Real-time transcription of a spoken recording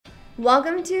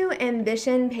Welcome to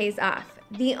Ambition Pays Off,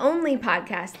 the only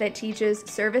podcast that teaches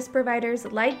service providers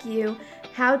like you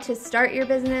how to start your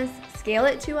business, scale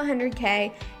it to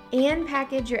 100K, and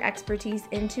package your expertise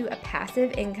into a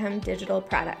passive income digital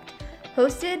product.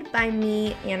 Hosted by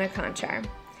me, Anna Conchar.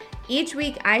 Each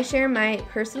week, I share my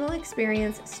personal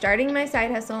experience starting my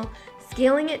side hustle,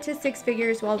 scaling it to 6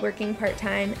 figures while working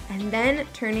part-time, and then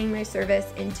turning my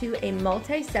service into a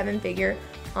multi-7-figure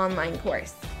online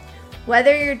course.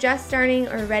 Whether you're just starting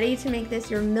or ready to make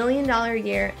this your $1 million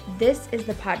year, this is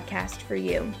the podcast for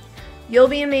you. You'll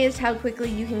be amazed how quickly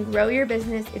you can grow your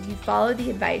business if you follow the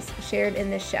advice shared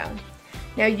in this show.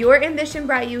 Now, your ambition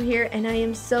brought you here, and I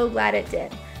am so glad it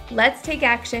did. Let's take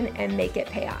action and make it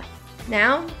pay off.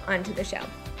 Now, on to the show.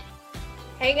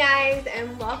 Hey guys,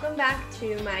 and welcome back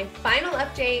to my final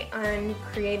update on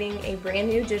creating a brand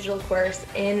new digital course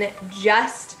in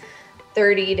just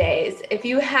 30 days. If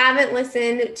you haven't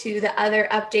listened to the other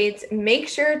updates, make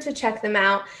sure to check them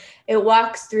out. It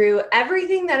walks through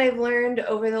everything that I've learned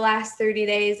over the last 30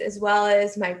 days, as well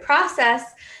as my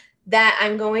process that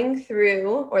I'm going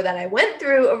through or that I went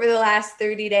through over the last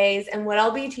 30 days and what I'll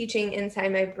be teaching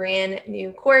inside my brand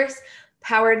new course,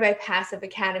 Powered by Passive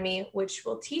Academy, which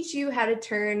will teach you how to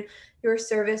turn your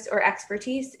service or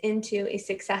expertise into a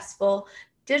successful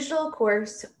digital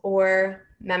course or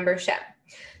membership.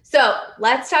 So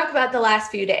let's talk about the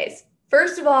last few days.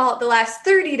 First of all, the last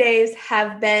 30 days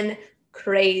have been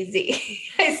crazy.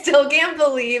 I still can't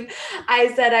believe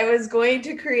I said I was going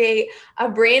to create a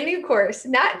brand new course,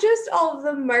 not just all of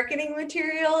the marketing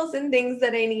materials and things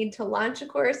that I need to launch a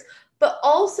course, but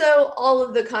also all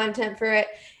of the content for it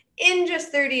in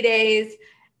just 30 days.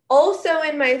 Also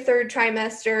in my third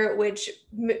trimester, which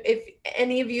if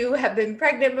any of you have been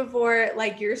pregnant before,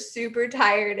 like you're super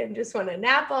tired and just want to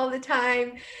nap all the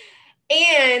time.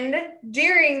 And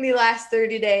during the last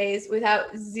 30 days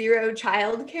without zero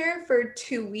childcare for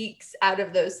 2 weeks out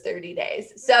of those 30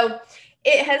 days. So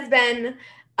it has been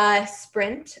a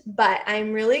sprint, but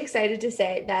I'm really excited to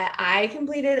say that I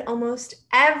completed almost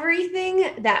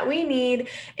everything that we need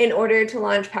in order to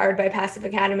launch Powered by Passive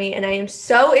Academy. And I am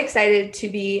so excited to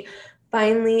be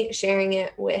finally sharing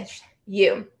it with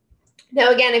you.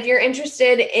 Now, again, if you're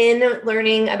interested in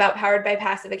learning about Powered by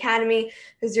Passive Academy,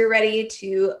 because you're ready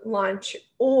to launch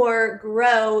or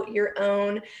grow your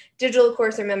own digital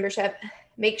course or membership,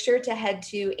 make sure to head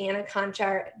to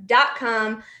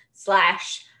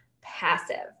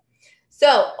annaconchar.com/passive.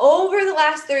 So over the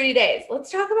last 30 days, let's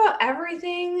talk about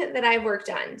everything that I've worked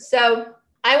on. So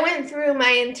I went through my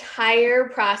entire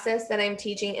process that I'm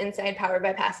teaching inside Powered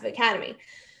by Passive Academy.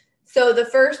 So the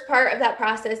first part of that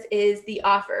process is the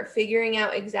offer, figuring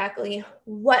out exactly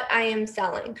what I am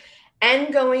selling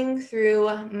and going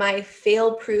through my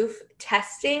fail-proof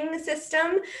testing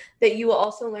system that you will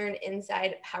also learn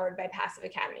inside Powered by Passive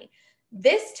Academy.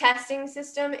 This testing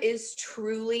system is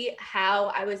truly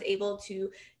how I was able to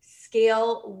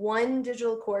scale one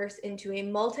digital course into a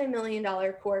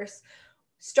multi-million-dollar course,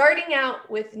 starting out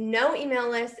with no email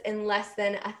list and less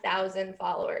than 1,000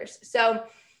 followers. So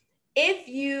if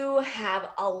you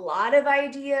have a lot of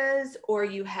ideas or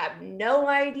you have no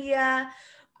idea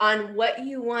on what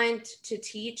you want to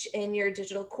teach in your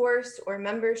digital course or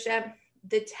membership,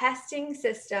 the testing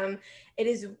system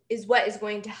is what is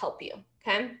going to help you,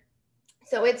 okay?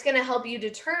 So it's going to help you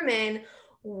determine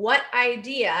what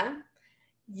idea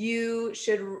you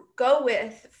should go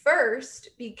with first,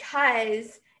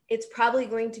 because it's probably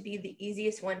going to be the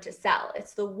easiest one to sell.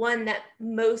 It's the one that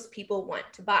most people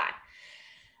want to buy.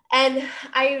 And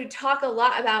I talk a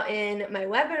lot about in my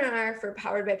webinar for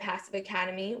Powered by Passive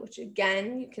Academy, which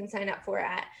again, you can sign up for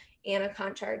at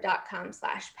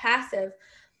annaconchar.com/passive,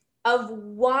 of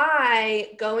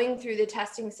why going through the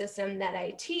testing system that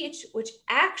I teach, which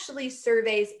actually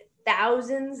surveys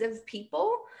thousands of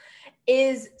people,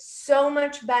 is so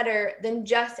much better than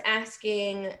just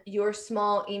asking your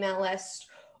small email list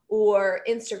or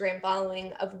Instagram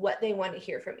following of what they want to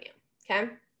hear from you, okay?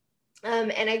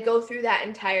 And I go through that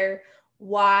entire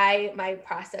why my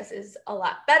process is a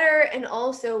lot better, and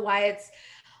also why it's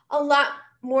a lot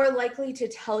more likely to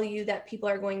tell you that people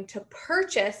are going to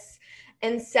purchase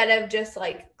instead of just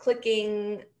like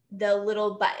clicking the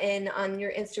little button on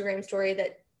your Instagram story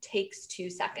that takes 2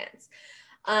 seconds.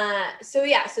 So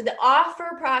the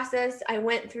offer process I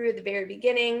went through at the very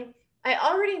beginning. I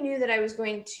already knew that I was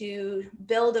going to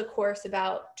build a course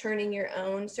about turning your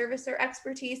own service or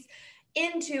expertise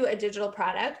into a digital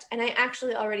product. And I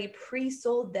actually already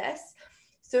pre-sold this.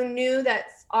 So knew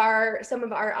that some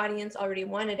of our audience already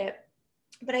wanted it,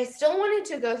 but I still wanted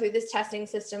to go through this testing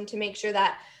system to make sure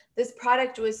that this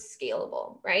product was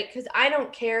scalable, right? Because I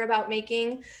don't care about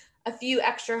making a few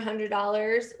extra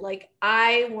 $100. Like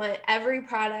I want every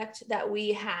product that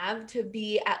we have to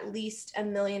be at least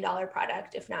 $1 million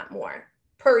product, if not more,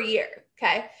 per year.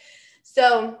 Okay.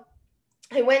 So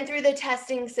I went through the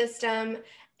testing system.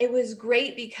 It was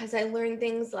great because I learned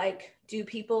things like, do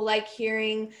people like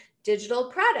hearing digital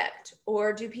product,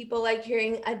 or do people like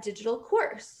hearing a digital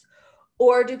course,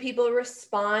 or do people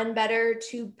respond better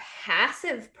to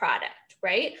passive product,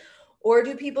 right? Or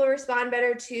do people respond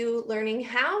better to learning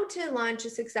how to launch a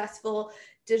successful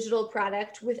digital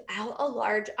product without a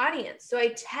large audience? So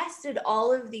I tested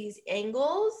all of these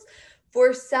angles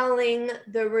for selling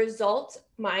the result,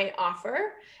 my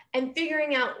offer, and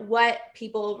figuring out what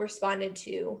people responded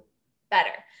to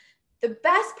better. The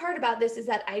best part about this is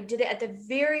that I did it at the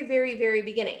very, very, very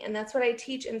beginning. And that's what I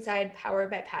teach inside Powered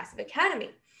by Passive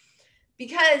Academy.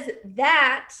 Because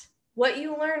that, what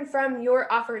you learn from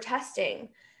your offer testing,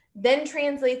 then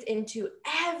translates into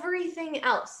everything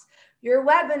else. Your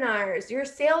webinars, your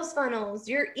sales funnels,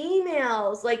 your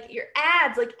emails, like your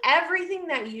ads, like everything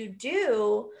that you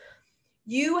do,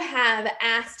 you have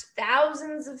asked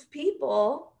thousands of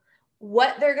people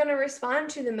what they're going to respond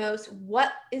to the most,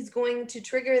 what is going to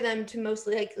trigger them to most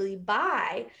likely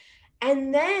buy.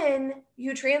 And then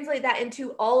you translate that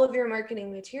into all of your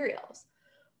marketing materials,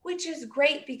 which is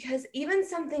great because even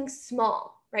something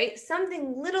small, right?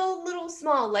 Something little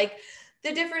small, like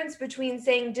the difference between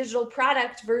saying digital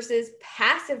product versus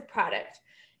passive product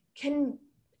can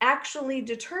actually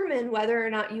determine whether or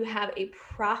not you have a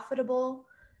profitable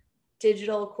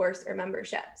digital course or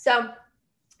membership. So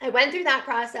I went through that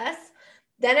process.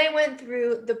 Then I went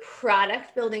through the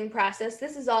product building process.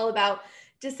 This is all about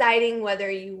deciding whether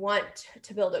you want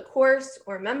to build a course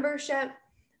or membership.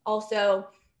 Also,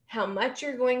 how much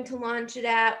you're going to launch it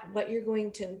at, what you're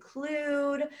going to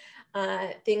include,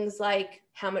 things like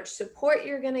how much support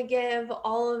you're going to give,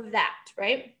 all of that,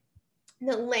 right?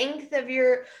 The length of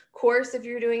your course, if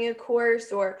you're doing a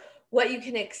course, or what you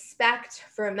can expect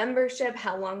for a membership,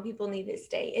 how long people need to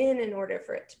stay in order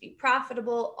for it to be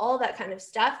profitable, all that kind of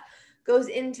stuff goes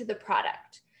into the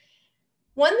product.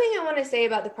 One thing I want to say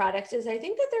about the product is I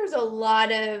think that there's a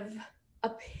lot of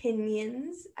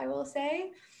opinions, I will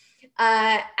say,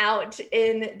 out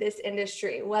in this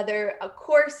industry, whether a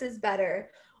course is better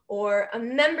or a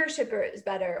membership is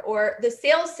better, or the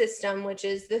sales system, which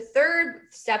is the third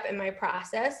step in my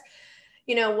process,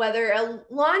 you know, whether a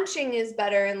launching is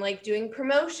better and like doing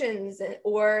promotions,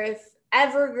 or if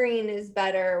evergreen is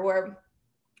better, or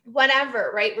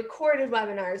whatever, right? Recorded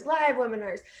webinars, live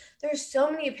webinars. There's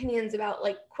so many opinions about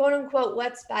like quote unquote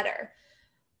what's better.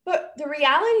 But the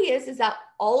reality is that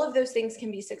all of those things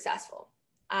can be successful.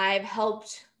 I've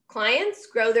helped clients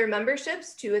grow their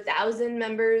memberships to 1,000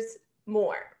 members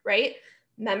more, right?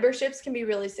 Memberships can be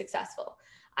really successful.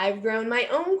 I've grown my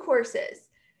own courses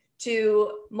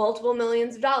to multiple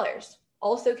millions of dollars,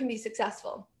 also can be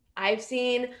successful. I've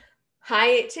seen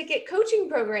high ticket coaching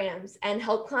programs and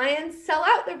help clients sell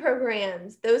out their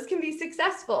programs. Those can be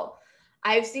successful.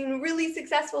 I've seen really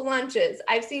successful launches.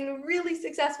 I've seen really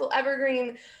successful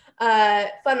evergreen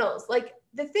funnels. Like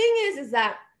the thing is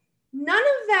that none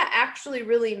of that actually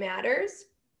really matters.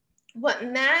 What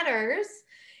matters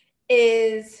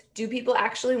is, do people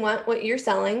actually want what you're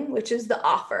selling, which is the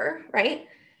offer, right?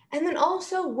 And then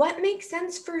also what makes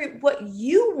sense for what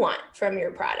you want from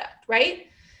your product, right?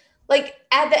 Like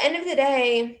at the end of the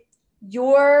day,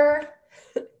 your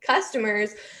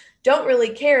customers don't really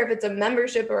care if it's a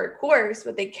membership or a course.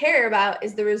 What they care about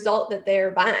is the result that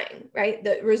they're buying, right?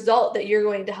 The result that you're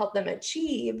going to help them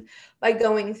achieve by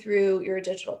going through your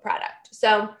digital product.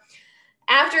 So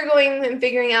after going and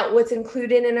figuring out what's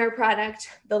included in our product,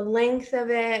 the length of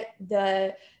it,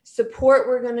 the support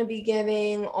we're going to be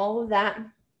giving, all of that,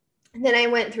 and then I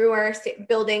went through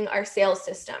building our sales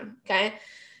system, okay?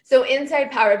 So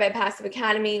inside Powered by Passive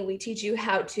Academy, we teach you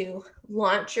how to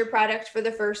launch your product for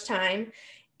the first time,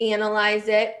 analyze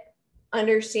it,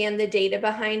 understand the data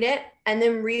behind it, and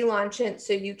then relaunch it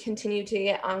so you continue to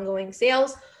get ongoing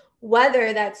sales,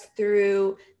 whether that's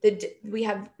through we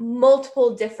have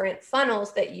multiple different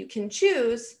funnels that you can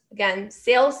choose, again,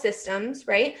 sales systems,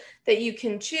 right, that you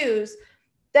can choose,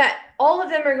 that all of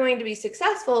them are going to be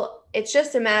successful. It's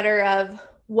just a matter of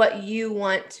what you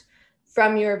want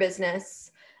from your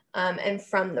business and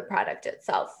from the product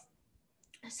itself.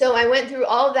 So I went through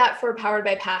all of that for Powered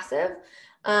by Passive.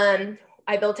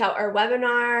 I built out our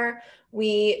webinar.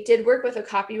 We did work with a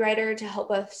copywriter to help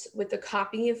us with the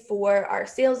copy for our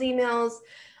sales emails.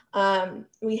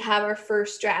 We have our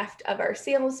first draft of our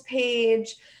sales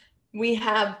page. We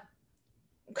have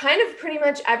kind of pretty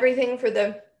much everything for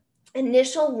the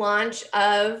initial launch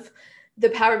of the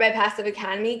Powered by Passive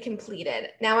Academy completed.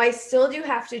 Now, I still do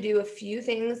have to do a few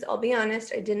things. I'll be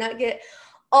honest, I did not get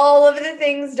all of the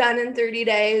things done in 30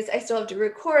 days. I still have to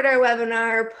record our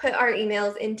webinar, put our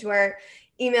emails into our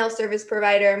email service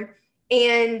provider,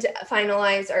 and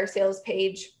finalize our sales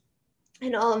page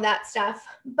and all of that stuff.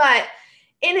 But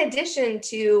in addition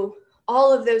to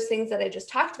all of those things that I just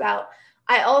talked about,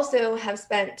 I also have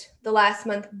spent the last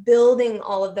month building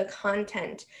all of the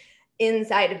content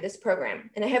inside of this program.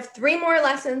 And I have 3 more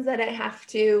lessons that I have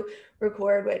to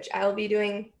record, which I'll be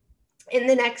doing in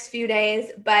the next few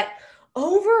days. But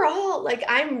overall, like,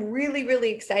 I'm really,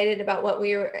 really excited about what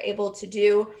we were able to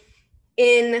do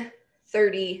in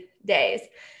 30 days.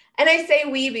 And I say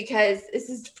we because this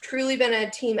has truly been a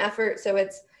team effort. So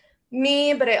it's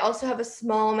me, but I also have a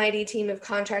small, mighty team of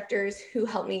contractors who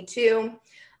help me too.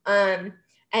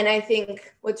 And I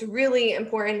think what's really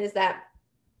important is that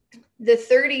the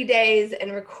 30 days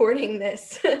and recording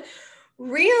this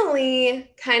really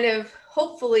kind of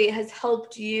hopefully has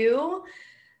helped you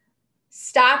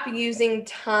stop using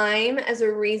time as a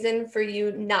reason for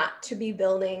you not to be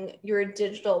building your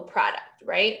digital product,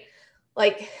 right?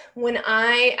 Like when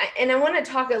I want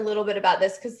to talk a little bit about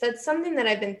this because that's something that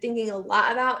I've been thinking a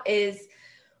lot about, is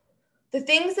the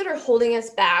things that are holding us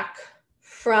back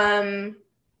from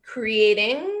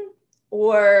creating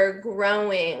or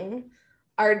growing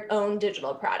our own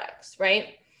digital products,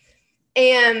 right?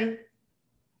 And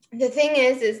the thing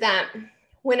is that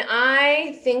when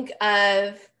I think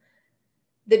of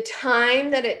the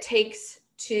time that it takes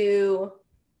to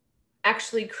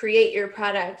actually create your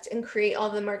product and create all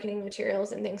the marketing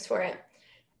materials and things for it,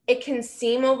 it can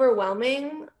seem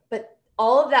overwhelming, but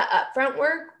all of that upfront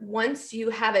work, once you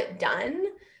have it done,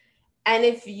 and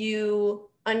if you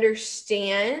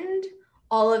understand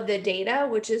all of the data,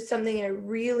 which is something I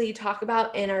really talk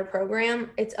about in our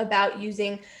program, it's about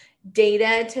using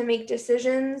data to make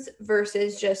decisions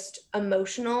versus just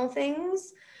emotional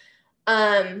things.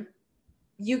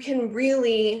 You can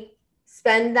really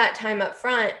spend that time up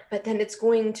front, but then it's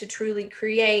going to truly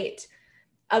create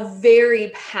a very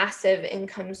passive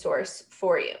income source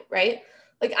for you, right?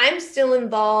 Like I'm still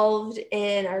involved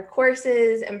in our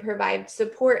courses and provide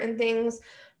support and things,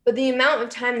 but the amount of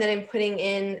time that I'm putting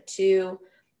into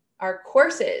our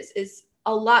courses is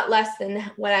a lot less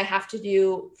than what I have to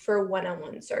do for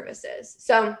one-on-one services.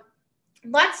 So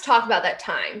let's talk about that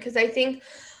time, because I think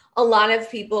a lot of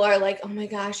people are like, oh my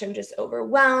gosh, I'm just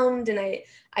overwhelmed and I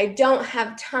don't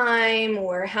have time,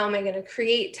 or how am I going to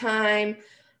create time?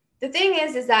 The thing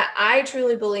is that I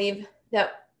truly believe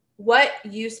that what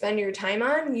you spend your time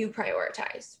on, you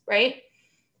prioritize, right?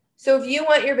 So if you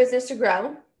want your business to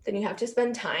grow, then you have to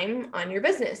spend time on your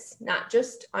business, not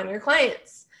just on your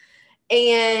clients.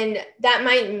 And that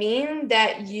might mean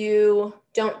that you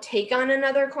don't take on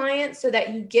another client so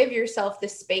that you give yourself the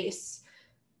space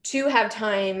to have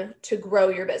time to grow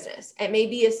your business. It may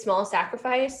be a small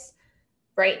sacrifice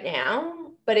right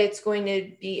now, but it's going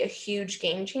to be a huge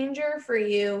game changer for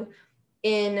you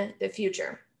in the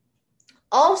future.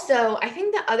 Also, I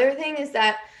think the other thing is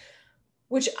that,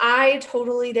 which I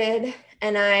totally did,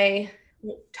 and I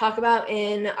talk about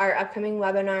in our upcoming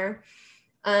webinar,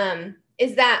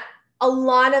 is that a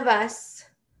lot of us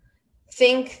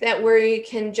think that we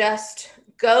can just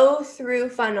go through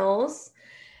funnels,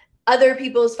 other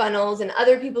people's funnels and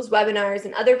other people's webinars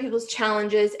and other people's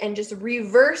challenges, and just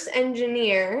reverse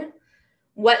engineer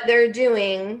what they're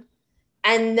doing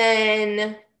and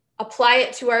then apply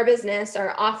it to our business,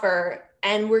 our offer,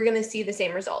 and we're going to see the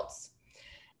same results.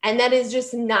 And that is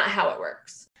just not how it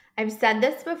works. I've said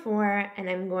this before, and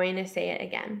I'm going to say it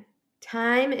again.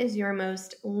 Time is your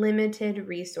most limited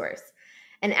resource.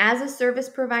 And as a service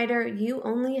provider, you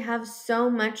only have so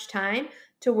much time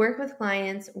to work with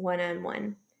clients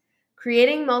one-on-one.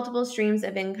 Creating multiple streams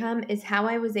of income is how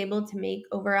I was able to make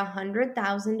over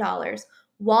 $100,000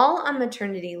 while on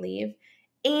maternity leave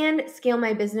and scale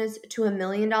my business to $1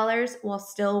 million while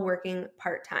still working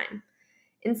part-time.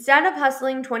 Instead of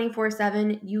hustling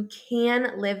 24/7, you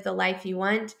can live the life you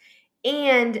want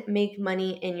and make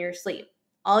money in your sleep.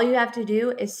 All you have to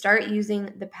do is start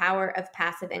using the power of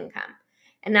passive income.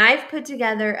 And I've put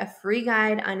together a free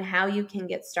guide on how you can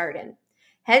get started.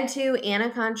 Head to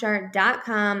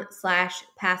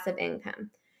annaconchar.com/passive income.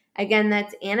 Again,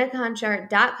 that's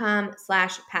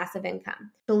annaconchar.com/passive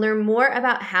income to learn more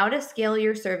about how to scale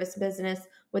your service business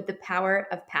with the power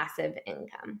of passive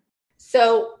income.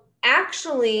 So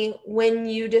actually, when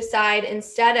you decide,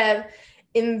 instead of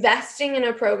investing in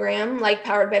a program like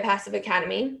Powered by Passive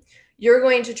Academy, you're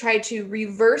going to try to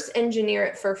reverse engineer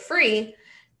it for free,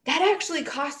 that actually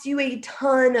costs you a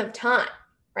ton of time,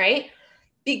 right?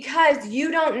 because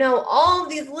you don't know all of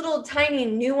these little tiny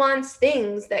nuanced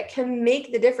things that can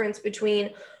make the difference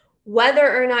between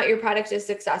whether or not your product is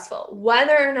successful,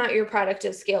 whether or not your product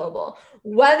is scalable,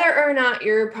 whether or not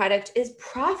your product is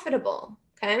profitable,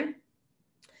 okay?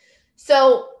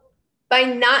 So by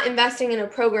not investing in a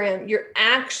program, you're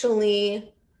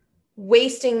actually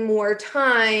wasting more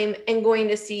time and going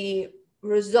to see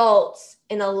results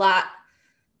in a lot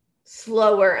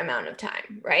slower amount of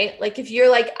time, right? Like if you're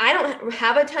like, I don't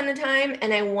have a ton of time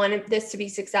and I want this to be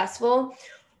successful,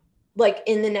 like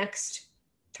in the next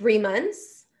 3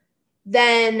 months,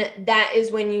 then that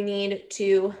is when you need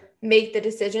to make the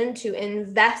decision to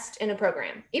invest in a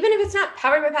program. Even if it's not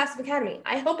Powered by Passive Academy,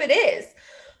 I hope it is.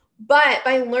 But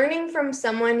by learning from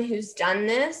someone who's done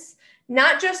this,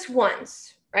 not just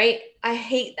once, right? I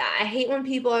hate that. I hate when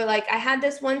people are like, I had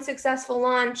this one successful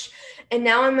launch and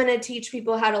now I'm going to teach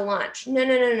people how to launch.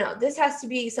 No. This has to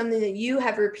be something that you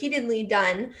have repeatedly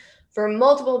done for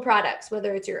multiple products,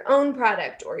 whether it's your own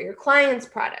product or your client's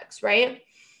products, right?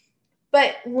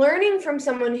 But learning from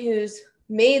someone who's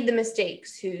made the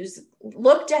mistakes, who's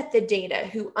looked at the data,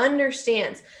 who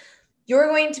understands, you're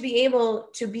going to be able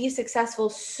to be successful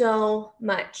so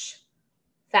much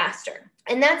faster.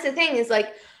 And that's the thing is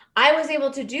like, I was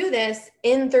able to do this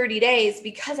in 30 days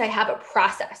because I have a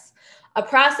process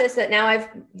that now I've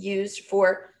used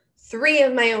for 3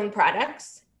 of my own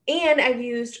products. And I've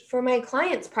used for my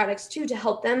clients' products too, to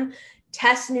help them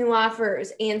test new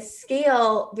offers and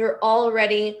scale their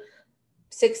already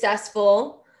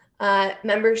successful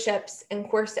memberships and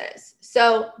courses.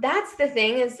 So that's the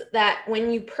thing is that when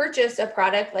you purchase a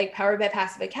product like Powered by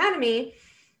Passive Academy,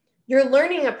 you're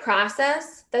learning a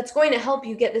process that's going to help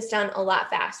you get this done a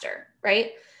lot faster,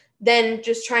 right? Than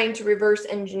just trying to reverse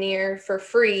engineer for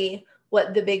free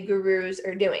what the big gurus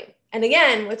are doing. And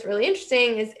again, what's really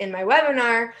interesting is in my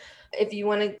webinar, if you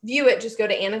want to view it, just go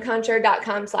to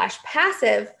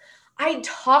annaconchar.com/passive. I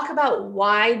talk about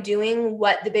why doing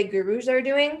what the big gurus are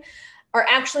doing are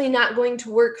actually not going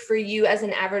to work for you as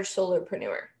an average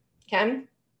solopreneur, okay?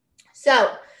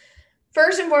 So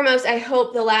first and foremost, I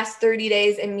hope the last 30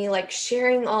 days and me like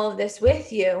sharing all of this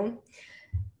with you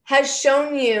has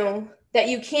shown you that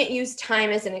you can't use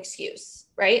time as an excuse,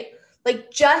 right? Like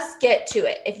just get to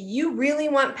it. If you really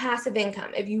want passive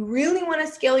income, if you really want to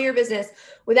scale your business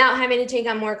without having to take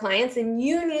on more clients, then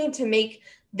you need to make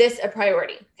this a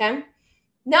priority, okay?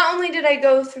 Not only did I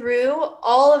go through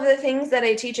all of the things that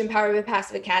I teach in Powered by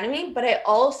Passive Academy, but I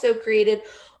also created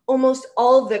almost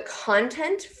all of the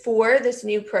content for this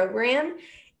new program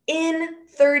in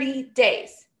 30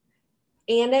 days.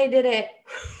 And I did it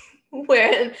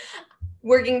when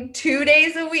working 2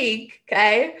 days a week,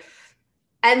 okay?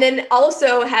 And then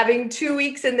also having 2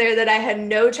 weeks in there that I had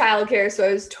no childcare, so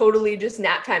I was totally just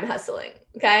nap time hustling,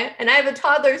 okay? And I have a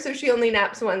toddler, so she only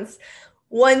naps once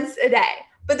a day.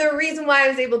 But the reason why I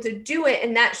was able to do it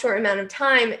in that short amount of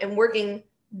time and working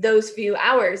those few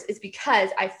hours is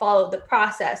because I followed the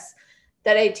process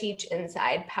that I teach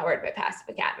inside Powered by Passive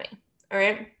Academy. All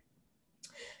right.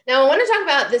 Now I want to talk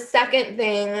about the second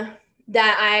thing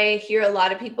that I hear a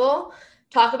lot of people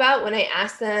talk about when I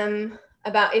ask them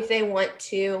about if they want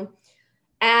to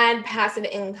add passive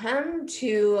income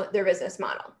to their business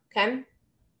model. Okay.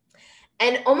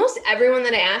 And almost everyone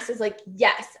that I ask is like,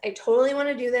 yes, I totally want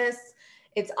to do this.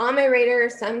 It's on my radar.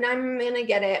 Sometime I'm going to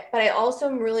get it. But I also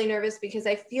am really nervous because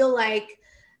I feel like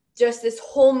just this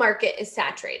whole market is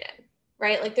saturated,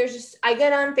 right? Like I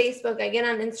get on Facebook, I get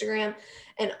on Instagram,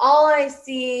 and all I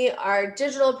see are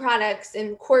digital products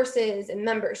and courses and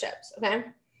memberships, okay?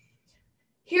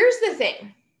 Here's the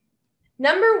thing.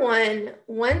 Number one,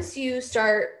 once you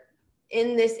start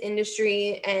in this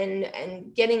industry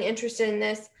and getting interested in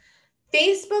this,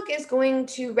 Facebook is going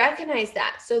to recognize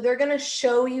that. So they're going to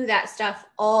show you that stuff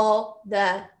all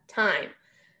the time.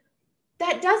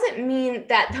 That doesn't mean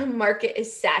that the market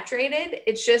is saturated.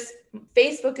 It's just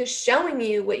Facebook is showing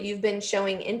you what you've been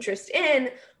showing interest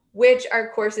in, which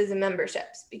are courses and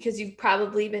memberships, because you've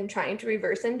probably been trying to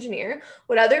reverse engineer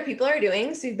what other people are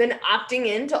doing. So you've been opting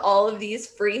into all of these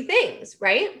free things,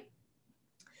 right?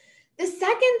 The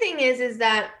second thing is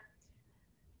that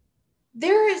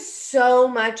there is so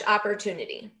much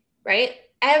opportunity, right?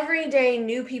 Every day,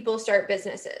 new people start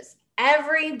businesses.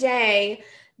 Every day,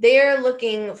 they're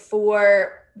looking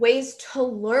for ways to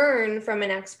learn from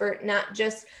an expert, not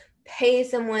just pay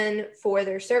someone for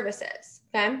their services,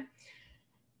 okay?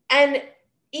 And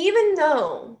even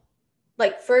though,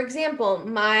 like, for example,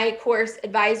 my course,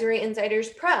 Advisory Insiders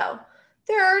Pro,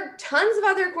 there are tons of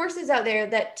other courses out there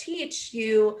that teach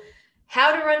you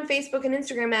how to run Facebook and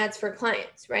Instagram ads for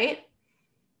clients, right?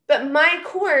 But my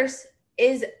course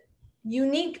is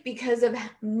unique because of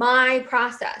my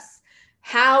process,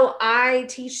 how I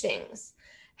teach things,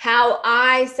 how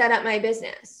I set up my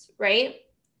business, right?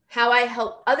 How I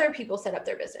help other people set up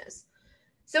their business.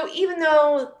 So even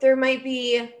though there might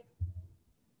be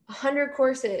 100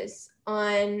 courses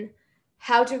on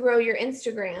how to grow your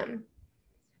Instagram,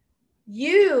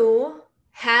 you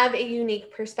have a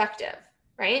unique perspective,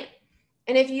 right?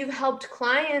 And if you've helped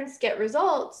clients get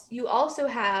results, you also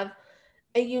have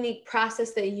a unique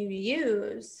process that you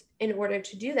use in order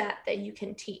to do that you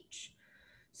can teach.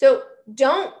 So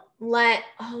don't let,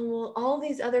 well, all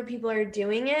these other people are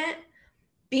doing it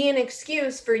be an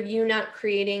excuse for you not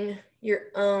creating your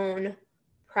own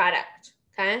product,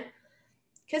 okay?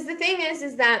 Because the thing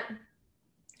is that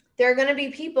there are going to be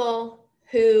people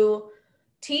who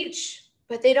teach,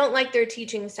 but they don't like their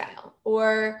teaching style,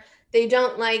 or they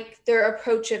don't like their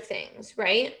approach of things,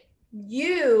 right?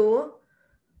 You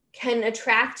can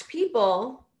attract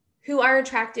people who are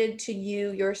attracted to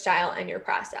you, your style, and your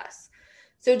process.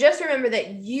 So just remember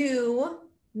that you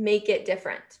make it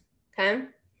different, okay?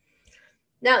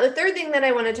 Now, the third thing that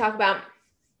I want to talk about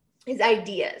is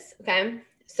ideas, okay?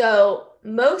 So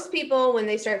most people, when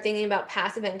they start thinking about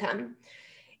passive income,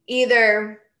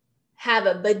 either have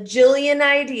a bajillion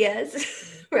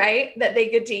ideas, right, that they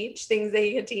could teach, things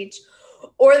they could teach,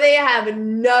 or they have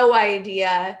no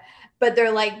idea, but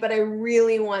they're like, but I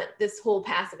really want this whole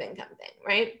passive income thing,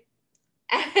 right?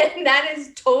 And that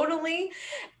is totally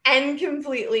and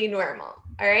completely normal,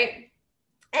 all right?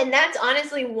 And that's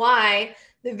honestly why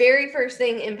the very first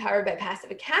thing in Powered by Passive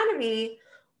Academy,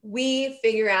 we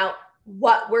figure out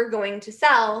what we're going to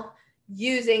sell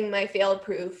using my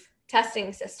fail-proof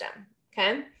testing system,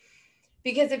 okay?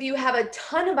 Because if you have a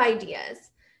ton of ideas,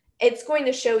 it's going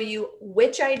to show you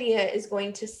which idea is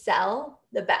going to sell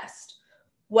the best,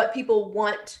 what people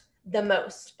want the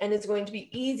most, and it's going to be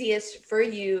easiest for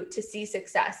you to see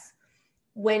success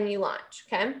when you launch,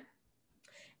 okay?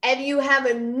 If you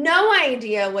have no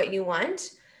idea what you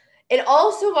want, it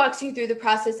also walks you through the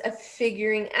process of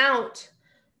figuring out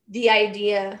the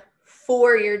idea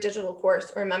for your digital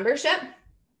course or membership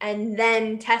and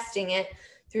then testing it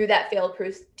through that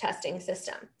fail-proof testing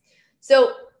system.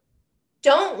 So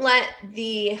don't let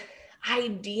the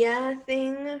idea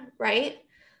thing, right,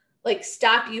 like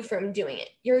stop you from doing it.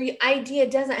 Your idea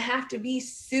doesn't have to be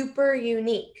super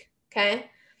unique, okay?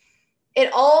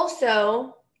 It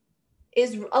also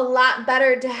is a lot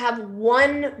better to have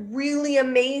one really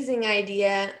amazing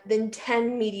idea than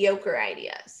 10 mediocre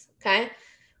ideas, okay?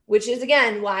 Which is,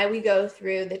 again, why we go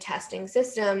through the testing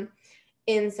system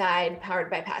inside Powered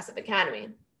by Passive Academy.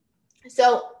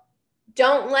 So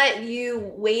don't let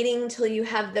you waiting till you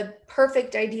have the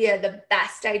perfect idea, the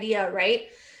best idea, right?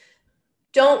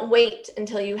 Don't wait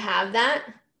until you have that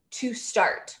to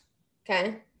start,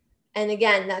 okay? And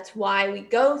again, that's why we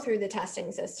go through the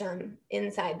testing system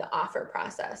inside the offer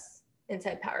process,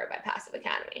 inside Powered by Passive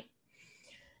Academy.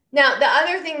 Now, the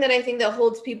other thing that I think that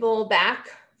holds people back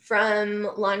from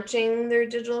launching their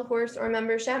digital course or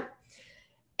membership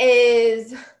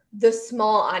is the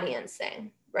small audience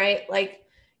thing, right? Like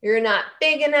you're not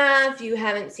big enough, you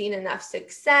haven't seen enough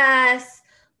success,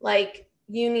 like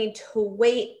you need to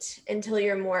wait until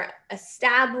you're more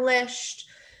established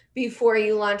before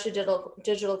you launch a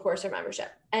digital course or membership.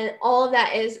 And all of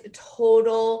that is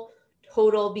total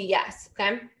BS,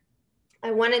 okay?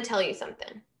 I want to tell you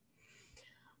something.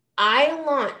 I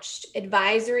launched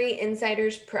Advisory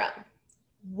Insiders Pro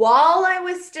while I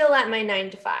was still at my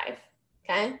 9-to-5,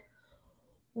 okay?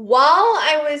 While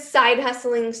I was side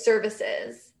hustling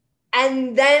services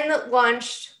and then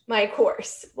launched my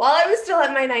course while I was still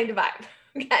at my 9-to-5,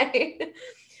 okay?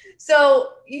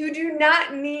 So you do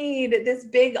not need this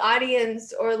big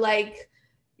audience, or like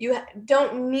you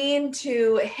don't need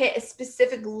to hit a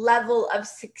specific level of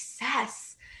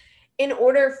success in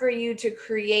order for you to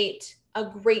create a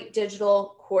great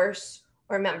digital course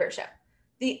or membership.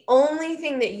 The only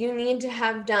thing that you need to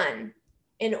have done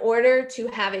in order to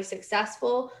have a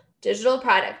successful digital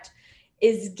product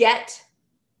is get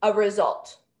a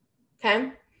result,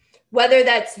 okay? Whether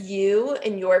that's you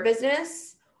and your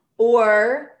business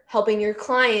or helping your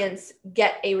clients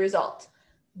get a result.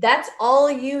 That's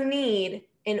all you need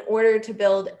in order to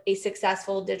build a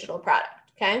successful digital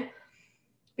product, okay?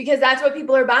 Because that's what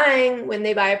people are buying when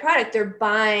they buy a product. They're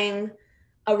buying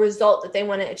a result that they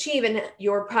want to achieve, and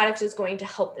your product is going to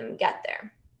help them get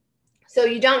there. So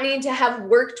you don't need to have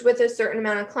worked with a certain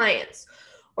amount of clients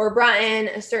or brought in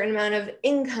a certain amount of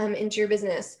income into your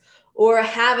business or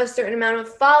have a certain amount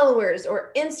of followers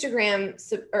or Instagram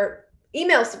or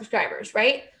email subscribers,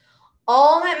 right?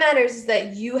 All that matters is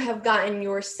that you have gotten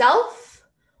yourself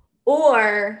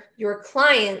or your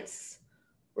clients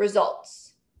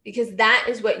results, because that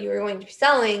is what you are going to be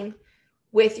selling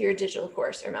with your digital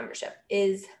course or membership,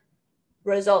 is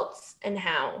results and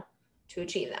how to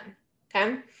achieve them.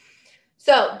 Okay.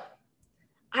 So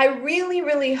I really,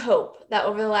 really hope that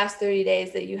over the last 30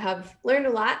 days that you have learned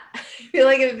a lot. I feel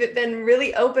like I've been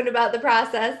really open about the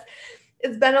process.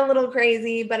 It's been a little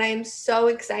crazy, but I'm so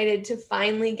excited to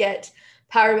finally get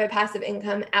Powered by Passive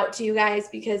Income out to you guys,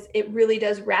 because it really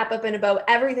does wrap up in about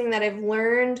everything that I've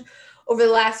learned over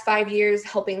the last 5 years,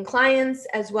 helping clients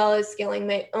as well as scaling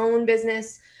my own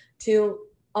business to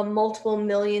a multiple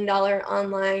 $1,000,000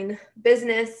 online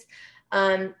business.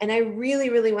 And I really,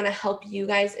 really want to help you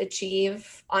guys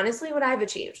achieve, honestly, what I've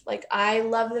achieved. Like, I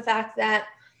love the fact that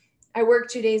I work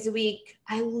 2 days a week.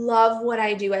 I love what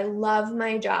I do. I love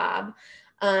my job.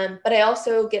 But I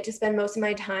also get to spend most of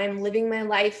my time living my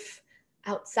life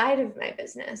outside of my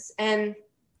business. And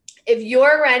if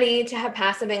you're ready to have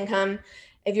passive income,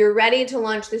 if you're ready to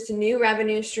launch this new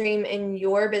revenue stream in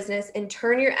your business and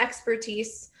turn your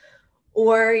expertise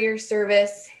or your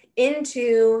service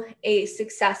into a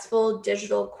successful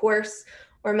digital course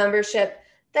or membership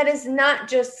that is not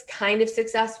just kind of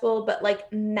successful, but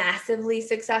like massively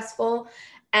successful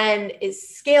and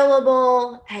is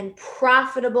scalable and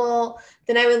profitable,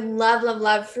 then I would love, love,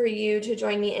 love for you to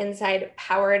join me inside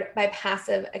Powered by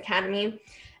Passive Academy.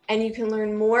 And you can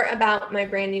learn more about my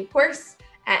brand new course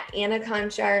at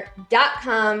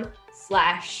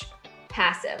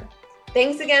annaconchar.com/passive.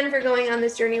 Thanks again for going on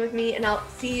this journey with me, and I'll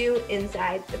see you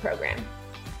inside the program.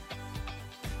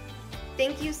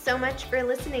 Thank you so much for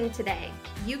listening today.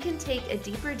 You can take a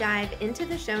deeper dive into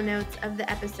the show notes of the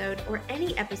episode or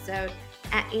any episode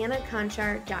at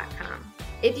annaconchar.com.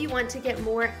 If you want to get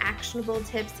more actionable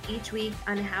tips each week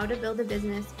on how to build a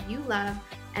business you love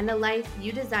and a life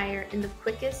you desire in the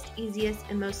quickest, easiest,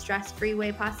 and most stress-free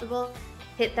way possible,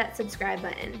 hit that subscribe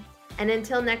button. And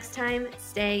until next time,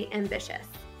 stay ambitious.